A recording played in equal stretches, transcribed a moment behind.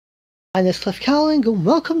Hi, this is Cliff Cowling and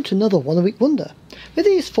welcome to another One a Week Wonder with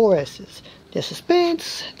these four aces: the ace of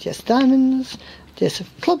spades, the ace of diamonds, the ace of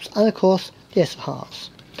clubs, and of course the ace of hearts.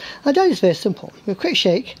 Our idea is very simple. With a quick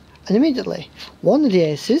shake and immediately one of the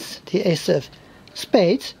aces, the ace of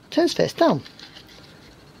spades, turns face down.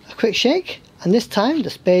 A quick shake and this time the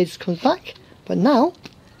spades comes back, but now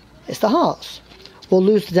it's the hearts. We'll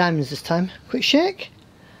lose the diamonds this time. Quick shake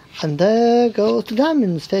and there goes the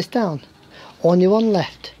diamonds face down. Only one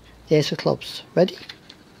left. The ace of clubs. Ready?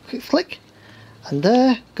 Quick flick, and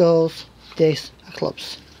there goes the ace of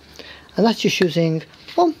clubs. And that's just using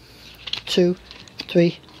 1, 2,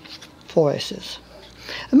 3, 4 aces.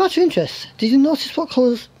 A matter of interest, did you notice what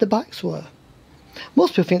colours the backs were?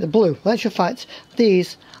 Most people think they're blue. In actual fact,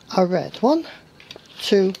 these are red. 1,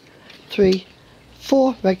 2, 3,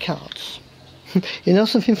 4 red cards. You know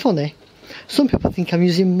something funny? Some people think I'm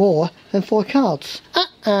using more than 4 cards.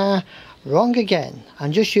 Wrong again.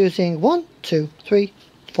 I'm just using 1, 2, 3,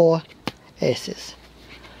 4 aces.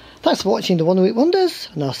 Thanks for watching the One a Week Wonders,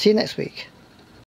 and I'll see you next week.